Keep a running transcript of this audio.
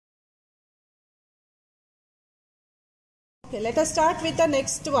Okay, let us start with the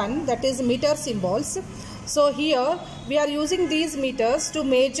next one, that is meter symbols. So here we are using these meters to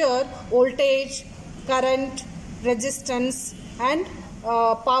measure voltage, current, resistance and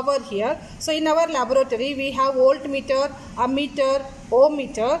power here. So in our laboratory we have voltmeter, ammeter,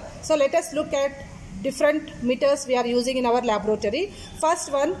 ohmmeter. So let us look at different meters we are using in our laboratory.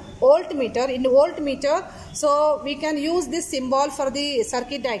 First one, voltmeter. In voltmeter, so we can use this symbol for the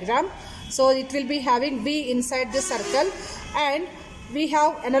circuit diagram. So it will be having V inside the circle, and we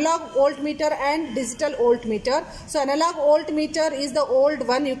have analog voltmeter and digital voltmeter. So analog voltmeter is the old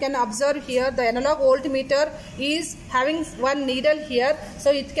one. You can observe here the analog voltmeter is having one needle here.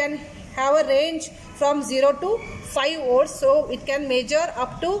 So it can have a range from 0 to 5 volts. So it can measure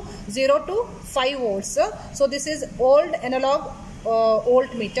up to 0 to 5 volts. So this is old analog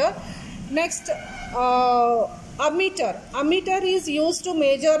voltmeter. Next, ammeter. Ammeter is used to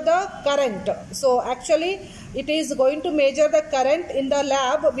measure the current. So actually it is going to measure the current. In the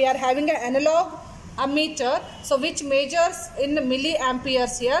lab we are having an analog ammeter, so which measures in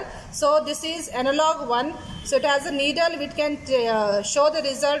milliamperes here. So this is analog one. So it has a needle which can show the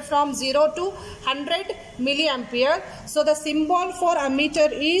result from 0 to 100 milliampere. So the symbol for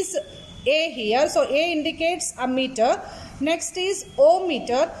ammeter is A here. So A indicates ammeter. Next is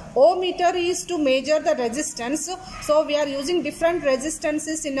ohmmeter. Ohmmeter is to measure the resistance. So we are using different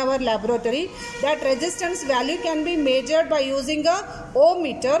resistances in our laboratory. That resistance value can be measured by using a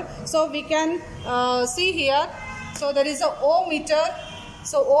ohmmeter. So we can see here. So there is a ohmmeter.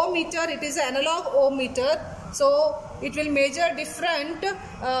 So ohmmeter, it is an analog ohmmeter. So it will measure different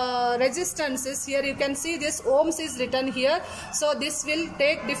resistances. Here you can see this ohms is written here. So this will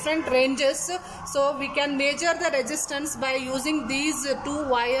take different ranges. So we can measure the resistance by using these two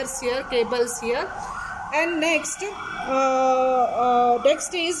wires here, cables here. And next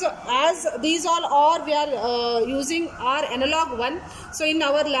is, as these all are, we are using our analog one. So in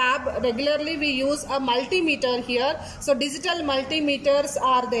our lab regularly we use a multimeter here. So digital multimeters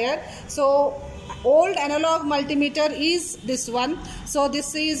are there. So old analog multimeter is this one. So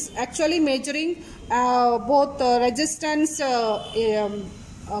this is actually measuring both resistance,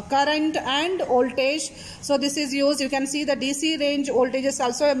 current and voltage. So this is used, you can see the DC range voltages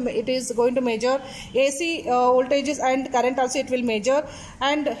also it is going to measure, AC voltages and current also it will measure.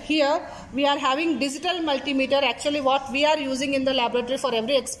 And here we are having digital multimeter. Actually what we are using in the laboratory for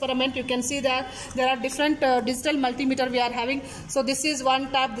every experiment, you can see that there are different digital multimeter we are having. So this is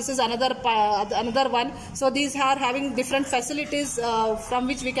one tab, this is another one. So these are having different facilities from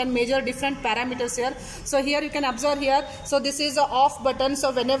which we can measure different parameters here. So here you can observe here. So this is the off button.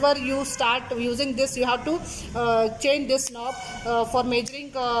 So whenever you start using this, you have to change this knob. For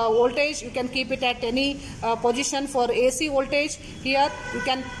measuring voltage, you can keep it at any position. For AC voltage, here you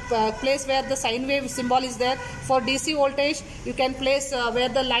can place where the sine wave symbol is there. For DC voltage, you can place where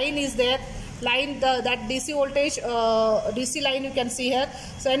the line is there. That DC voltage, DC line you can see here.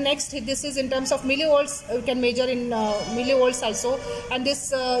 So and next, this is in terms of millivolts. You can measure in millivolts also. And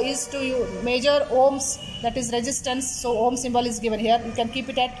this is to measure ohms, that is resistance. So ohm symbol is given here. You can keep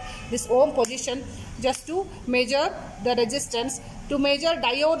it at this ohm position just to measure the resistance. To measure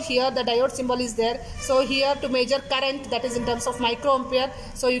diode, here the diode symbol is there. So here to measure current, that is in terms of microampere.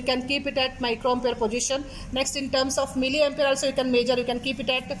 So you can keep it at microampere position. Next, in terms of milliampere also you can measure. You can keep it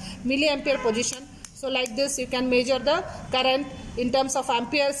at milliampere position. So like this you can measure the current in terms of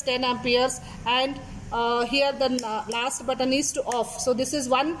amperes, 10 amperes. And here the last button is to off. So this is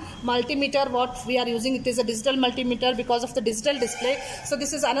one multimeter what we are using. It is a digital multimeter because of the digital display. So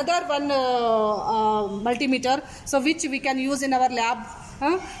this is another one multimeter, so which we can use in our lab.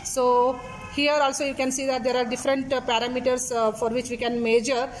 So here also you can see that there are different parameters for which we can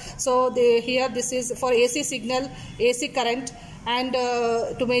measure. So here this is for AC signal, AC current. And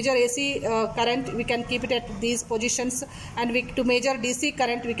to measure AC current, we can keep it at these positions. And to measure DC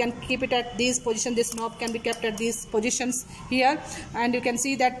current, we can keep it at these positions. This knob can be kept at these positions here. And you can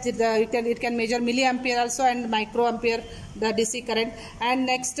see that it can measure milliampere also and microampere, the DC current. And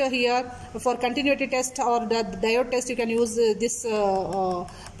next here for continuity test or the diode test, you can use this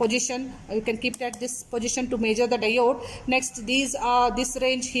position. You can keep it at this position to measure the diode. Next, this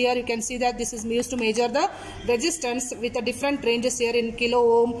range here, you can see that this is used to measure the resistance with a different ranges here in kilo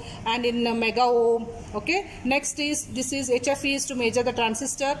ohm and in mega ohm. Okay. Next is, this is HFE is to measure the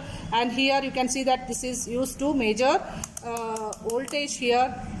transistor. And here you can see that this is used to measure voltage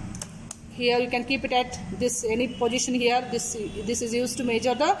here. Here you can keep it at this any position here. This is used to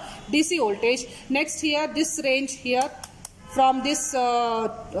measure the DC voltage. Next, here this range here from this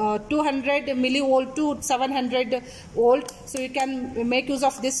 200 millivolt to 700 volt. So you can make use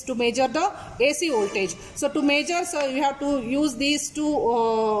of this to measure the AC voltage. So to measure, so you have to use these two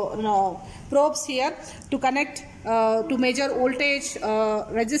probes here to connect to measure voltage,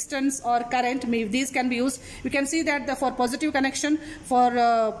 resistance or current. These can be used. You can see that for positive connection, for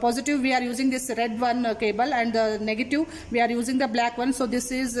positive we are using this red one cable, and the negative we are using the black one. So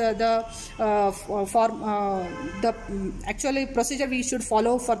this is the actually procedure we should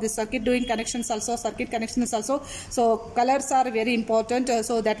follow for this circuit doing connections also, circuit connections also. So colors are very important,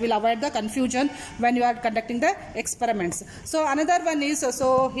 so that will avoid the confusion when you are conducting the experiments. So another one is,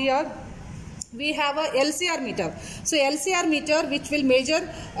 so here we have a LCR meter. So LCR meter which will measure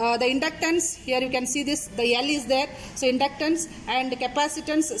the inductance. Here you can see this, the L is there, so inductance, and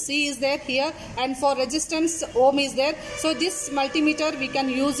capacitance C is there here, and for resistance ohm is there. So this multimeter we can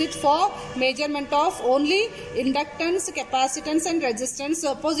use it for measurement of only inductance, capacitance and resistance.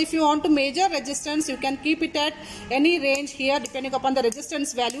 Suppose if you want to measure resistance, you can keep it at any range here depending upon the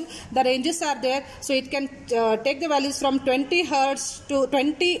resistance value. The ranges are there, so it can take the values from 20 hertz to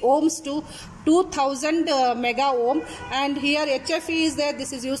 20 ohms to 2000 mega ohm. And here HFE is there,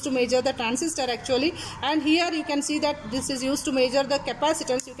 this is used to measure the transistor actually, and here you can see that this is used to measure the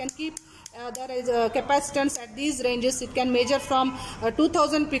capacitance. You can keep there is capacitance at these ranges. It can measure from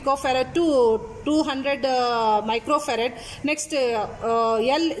 2000 picofarad to 200 microfarad. Next L,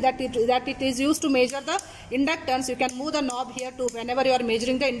 that it is used to measure the inductance. You can move the knob here to whenever you are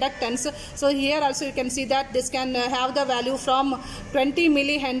measuring the inductance. So here also you can see that this can have the value from 20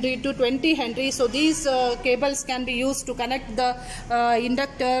 millihenry to 20 henry. So these cables can be used to connect the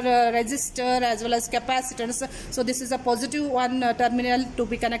inductor, resistor as well as capacitance. So this is a positive one terminal to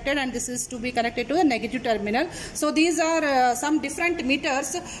be connected, and this is to be connected to a negative terminal. So these are some different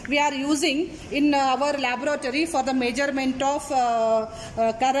meters we are using in our laboratory for the measurement of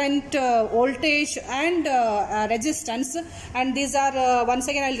current, voltage and resistance. And these are once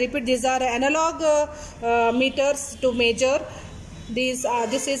again I will repeat, these are analog meters to measure.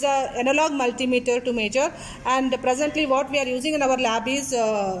 This is a analog multimeter to measure, and presently what we are using in our lab is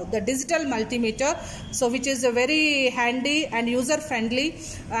the digital multimeter, so which is very handy and user friendly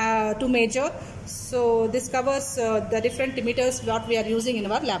to measure. So this covers the different meters what we are using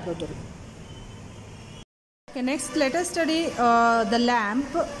in our laboratory. Okay, next let us study the lamp,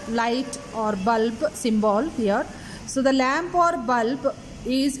 light or bulb symbol here. So the lamp or bulb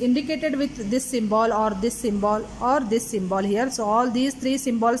is indicated with this symbol or this symbol or this symbol here. So all these three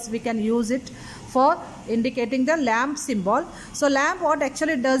symbols we can use it for indicating the lamp symbol. So lamp, what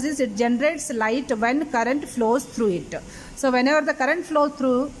actually does is it generates light when current flows through it. So whenever the current flows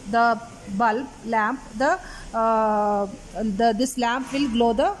through the bulb, lamp, this lamp will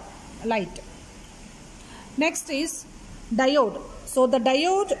glow the light. Next is diode. So the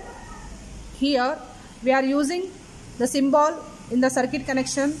diode, here we are using the symbol in the circuit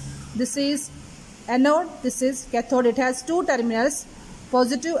connection. This is anode, this is cathode. It has two terminals,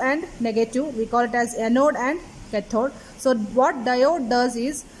 positive and negative. We call it as anode and cathode. So what diode does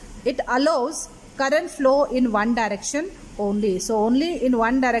is it allows current flow in one direction only. So only in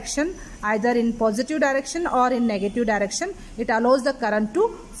one direction, either in positive direction or in negative direction, it allows the current to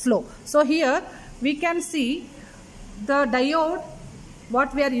flow. So here we can see the diode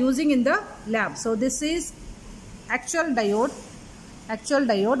what we are using in the lab. So this is actual diode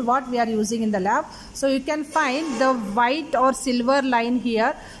what we are using in the lab. So you can find the white or silver line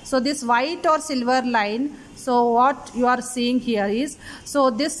here. So this white or silver line, so what you are seeing here is, so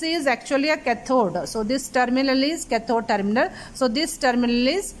this is actually a cathode. So this terminal is cathode terminal. So this terminal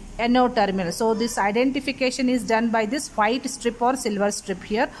is anode terminal. So this identification is done by this white strip or silver strip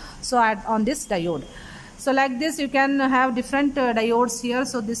here. So on this diode. So like this you can have different diodes here.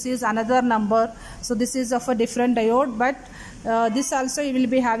 So this is another number. So this is of a different diode, but this also you will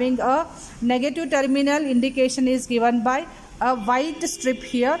be having a negative terminal indication is given by a white strip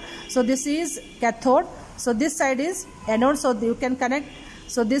here. So this is cathode. So this side is anode. So you can connect.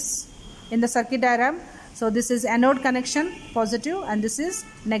 So this in the circuit diagram. So this is anode connection, positive, and this is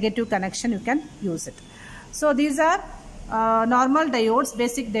negative connection. You can use it. So these are normal diodes,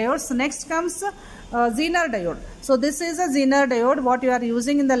 basic diodes. So next comes Zener diode. So this is a Zener diode. What you are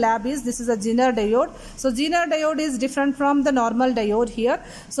using in the lab is, this is a Zener diode. So Zener diode is different from the normal diode here.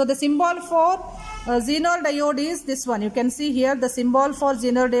 So the symbol for Zener diode is this one. You can see here the symbol for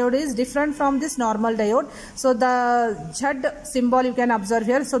Zener diode is different from this normal diode. So the Z symbol you can observe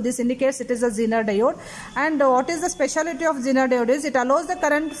here. So this indicates it is a Zener diode. And what is the speciality of Zener diode is it allows the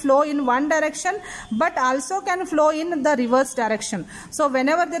current flow in one direction but also can flow in the reverse direction. So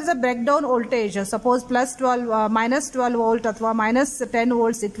whenever there is a breakdown voltage, suppose suppose plus 12, minus 12 volt or minus 10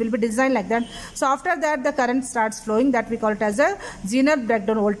 volts, it will be designed like that. So after that the current starts flowing, that we call it as a Zener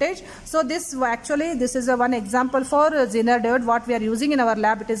breakdown voltage. So this actually, this is a one example for Zener diode what we are using in our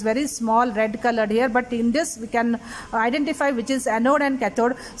lab. It is very small, red colored here, but in this we can identify which is anode and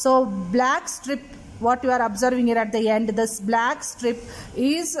cathode. So black strip, what you are observing here at the end, this black strip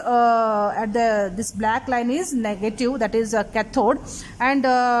is this black line is negative, that is a cathode, and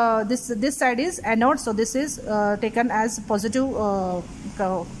this side is anode. So this is taken as positive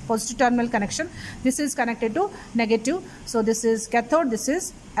terminal connection. This is connected to negative. So this is cathode, this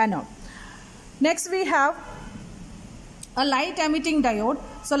is anode. Next we have a light emitting diode.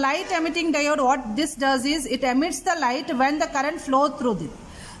 So light emitting diode, what this does is it emits the light when the current flows through it.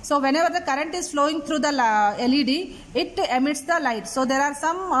 So whenever the current is flowing through the LED, it emits the light. So there are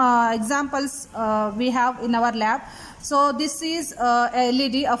some examples we have in our lab. So this is a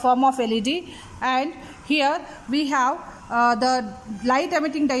LED, a form of LED, and here we have the light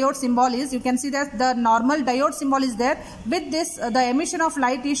emitting diode symbol is, you can see that the normal diode symbol is there. With this, the emission of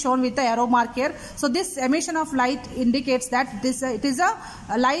light is shown with the arrow mark here. So this emission of light indicates that this it is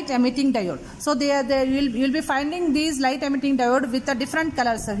a light emitting diode. So you will be finding these light emitting diode with a different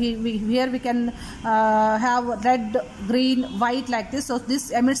colors. So here we can have red, green, white like this. So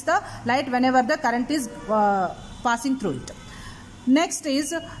this emits the light whenever the current is passing through it. Next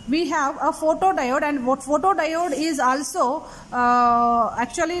is we have a photodiode, and what photodiode is also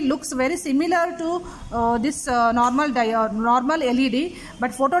actually looks very similar to this normal LED,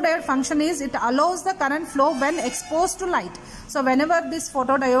 but photodiode function is it allows the current flow when exposed to light. So whenever this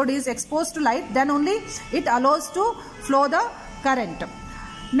photodiode is exposed to light, then only it allows to flow the current.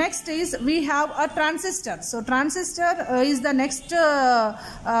 Next is we have a transistor. So transistor is the next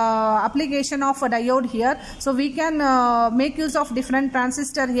application of a diode here. So we can make use of different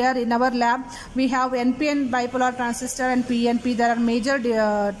transistor here in our lab. We have NPN bipolar transistor and PNP. There are major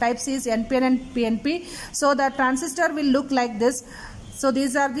types is NPN and PNP. So the transistor will look like this. So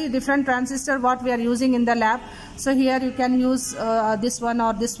these are the different transistor what we are using in the lab. So here you can use this one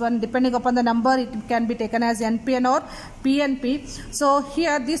or this one, depending upon the number it can be taken as NPN or PNP. So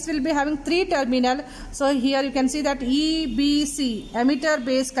here this will be having 3 terminal. So here you can see that EBC, emitter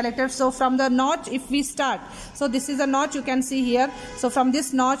base collector. So from the notch if we start, so this is a notch you can see here. So from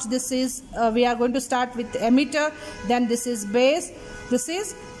this notch, this is we are going to start with emitter, then this is base, this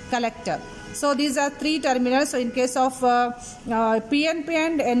is collector. So these are 3 terminals. So in case of PNP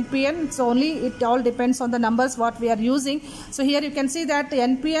and NPN, so only it all depends on the numbers what we are using. So here you can see that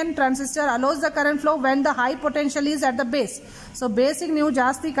NPN transistor allows the current flow when the high potential is at the base. So basic new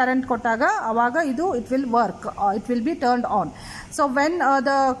jasti current kottaga avaga idu it will work, it will be turned on. So when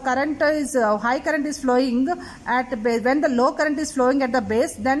the current is high current is flowing at base, when the low current is flowing at the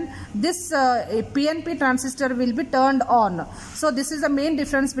base, then this PNP transistor will be turned on. So this is the main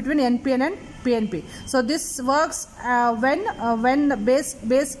difference between NPN and PNP. So this works when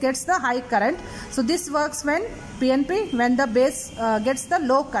base gets the high current. So this works when PNP, when the base gets the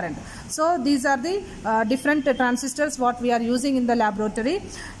low current. So these are the different transistors what we are using in the laboratory.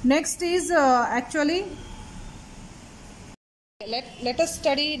 Next is actually let us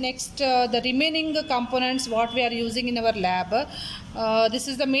study next the remaining components what we are using in our lab. This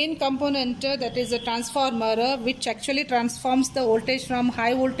is the main component, that is a transformer, which actually transforms the voltage from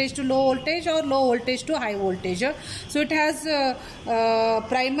high voltage to low voltage or low voltage to high voltage. So it has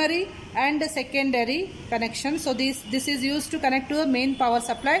primary and secondary connection. So this is used to connect to the main power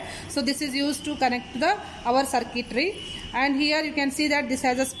supply. So this is used to connect to our circuitry. And here you can see that this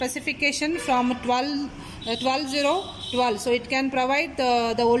has a specification from 12 so it can provide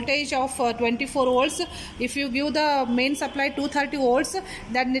the voltage of 24 volts. If you give the main supply 230 volts,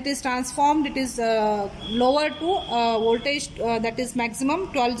 then it is transformed, it is lower to voltage that is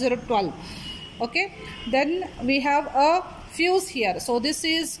maximum 12. Okay, then we have a fuse here. So this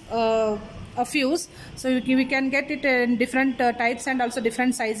is a fuse. So we can get it in different types and also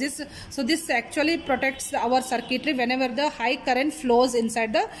different sizes. So this actually protects our circuitry whenever the high current flows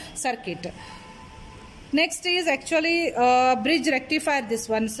inside the circuit. Next is actually bridge rectifier, this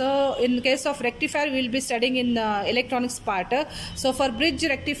one. So in case of rectifier we will be studying in electronics part. So for bridge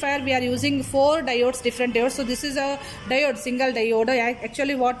rectifier we are using 4 diodes, different diodes. So this is a diode, single diode,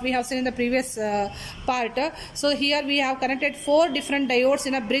 actually what we have seen in the previous part. So here we have connected 4 different diodes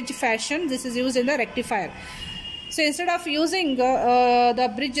in a bridge fashion. This is used in the rectifier. So instead of using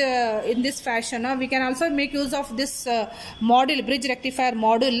the bridge in this fashion, we can also make use of this module, bridge rectifier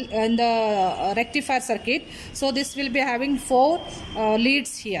module in the rectifier circuit. So this will be having 4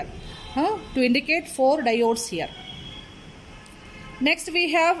 leads here to indicate 4 diodes here. Next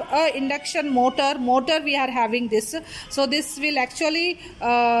we have a induction motor. We are having this. So this will actually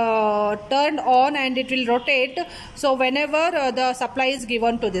turn on and it will rotate. So whenever the supply is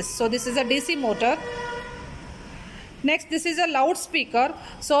given to this. So this is a DC motor. Next, this is a loudspeaker.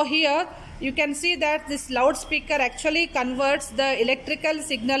 So here you can see that this loudspeaker actually converts the electrical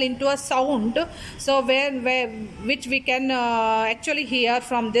signal into a sound. So which we can actually hear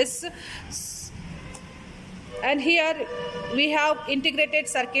from this. And here we have integrated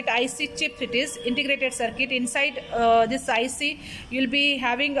circuit IC chip. It is integrated circuit. Inside this IC you will be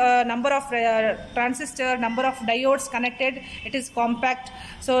having a number of transistor, number of diodes connected. It is compact,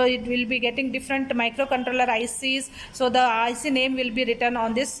 so it will be getting different microcontroller ICs. So the IC name will be written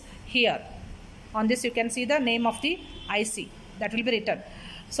on this here. On this you can see the name of the IC that will be written.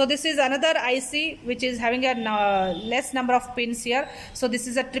 So this is another IC which is having a less number of pins here. So this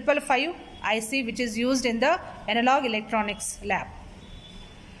is a 555 IC which is used in the analog electronics lab.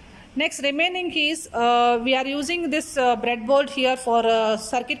 Next, remaining is we are using this breadboard here for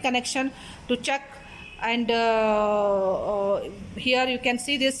circuit connection to check. And here you can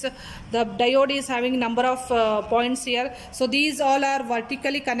see this, the diode is having number of points here. So these all are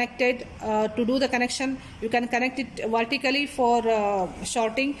vertically connected. To do the connection you can connect it vertically for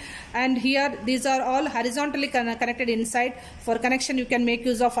shorting, and here these are all horizontally connected inside. For connection you can make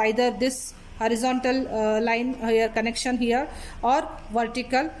use of either this horizontal line here connection here or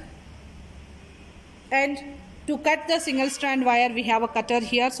vertical. And to cut the single strand wire we have a cutter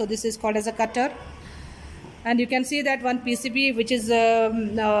here. So this is called as a cutter. And you can see that one PCB which is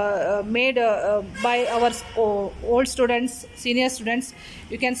made by our old students, senior students.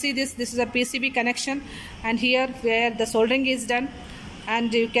 You can see this is a PCB connection, and here where the soldering is done,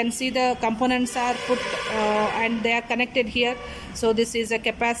 and you can see the components are put and they are connected here. So this is a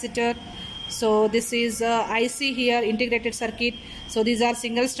capacitor. So this is IC here, integrated circuit. So these are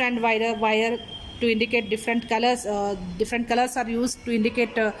single strand wire to indicate different colors. Different colors are used to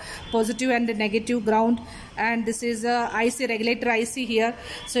indicate positive and negative ground. And this is a IC, regulator IC here.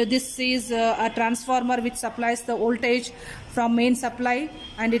 So this is a transformer which supplies the voltage from main supply,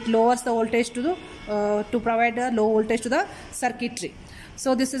 and it lowers the voltage to the to provide a low voltage to the circuitry.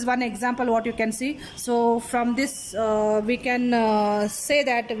 So this is one example what you can see. So from this we can say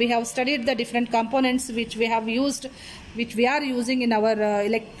that we have studied the different components which we have used, which we are using in our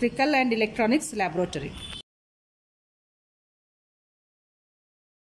electrical and electronics laboratory.